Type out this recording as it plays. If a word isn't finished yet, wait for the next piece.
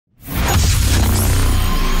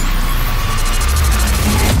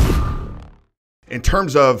In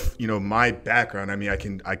terms of, you know, my background, I mean, I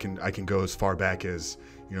can go as far back as,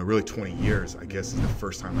 you know, really 20 years, I guess, is the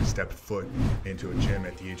first time I stepped foot into a gym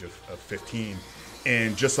at the age of 15.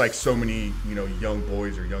 And just like so many, you know, young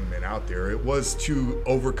boys or young men out there, it was to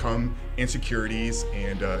overcome insecurities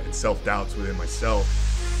and self-doubts within myself.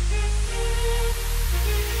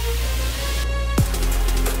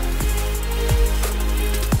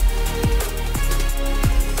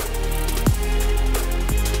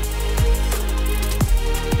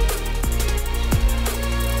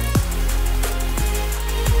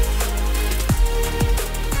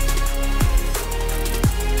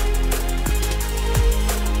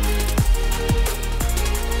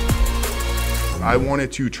 I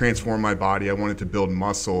wanted to transform my body. I wanted to build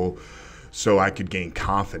muscle so I could gain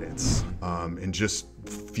confidence and just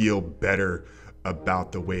feel better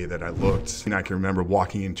about the way that I looked. And I can remember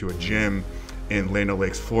walking into a gym in Land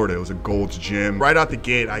O'Lakes, Florida. It was a Gold's Gym. Right out the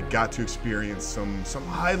gate, I got to experience some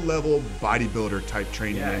high-level bodybuilder type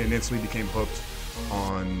training, and instantly became hooked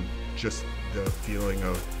on just the feeling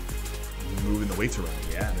of moving the weights around.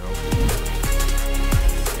 You know?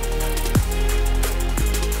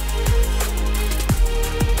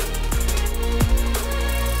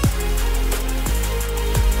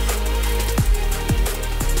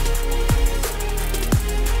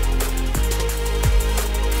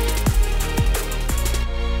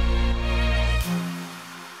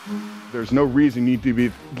 There's no reason you need to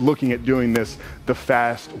be looking at doing this the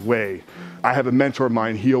fast way. I have a mentor of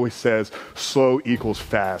mine, he always says, slow equals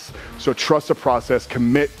fast. So trust the process,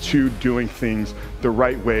 commit to doing things the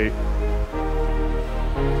right way.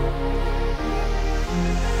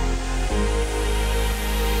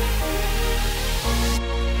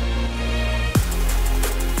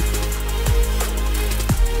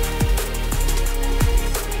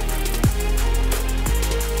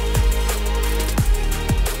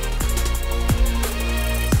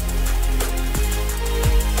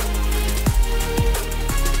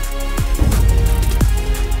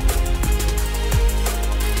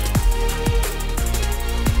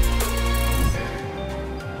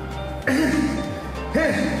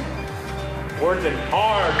 Working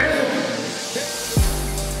hard.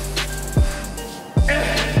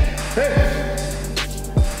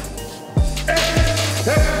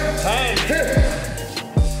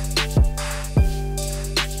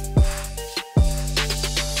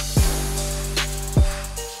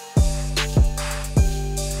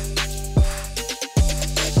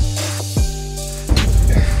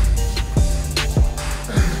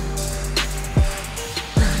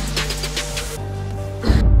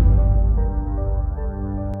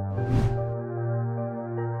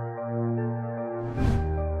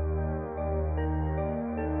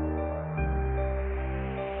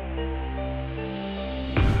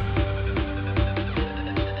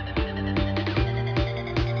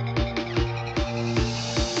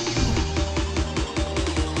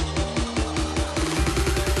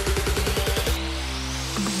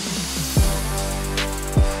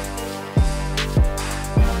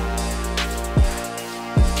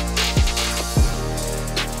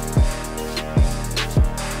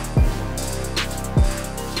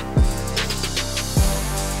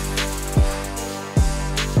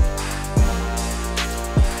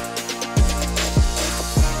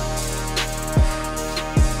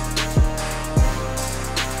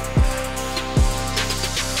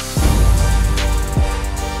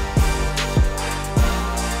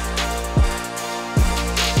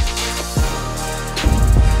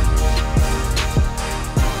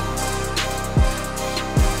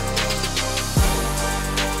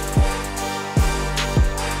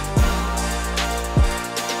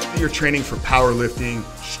 If you're training for powerlifting,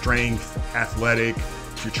 strength, athletic,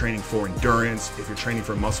 if you're training for endurance, if you're training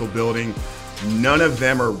for muscle building, none of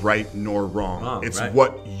them are right nor wrong. It's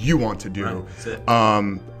what you want to do. Right, that's it.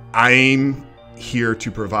 I'm here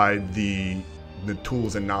to provide the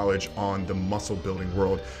tools and knowledge on the muscle building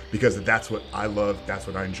world because that's what I love, that's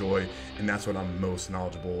what I enjoy, and that's what I'm most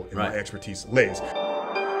knowledgeable in. My expertise lays.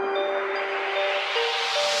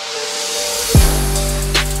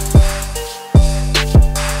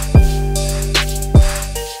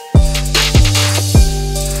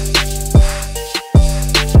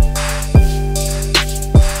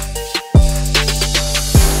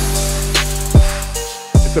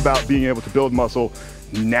 It's about being able to build muscle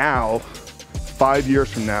now, 5 years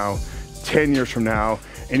from now, 10 years from now,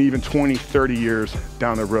 and even 20, 30 years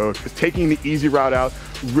down the road. Is taking the easy route out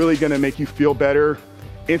really gonna make you feel better?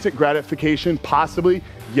 Instant gratification, possibly,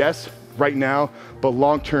 yes, right now, but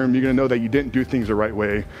long term, you're gonna know that you didn't do things the right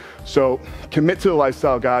way. So commit to the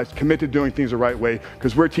lifestyle, guys. Commit to doing things the right way,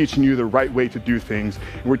 because we're teaching you the right way to do things.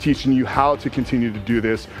 And we're teaching you how to continue to do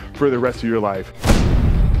this for the rest of your life.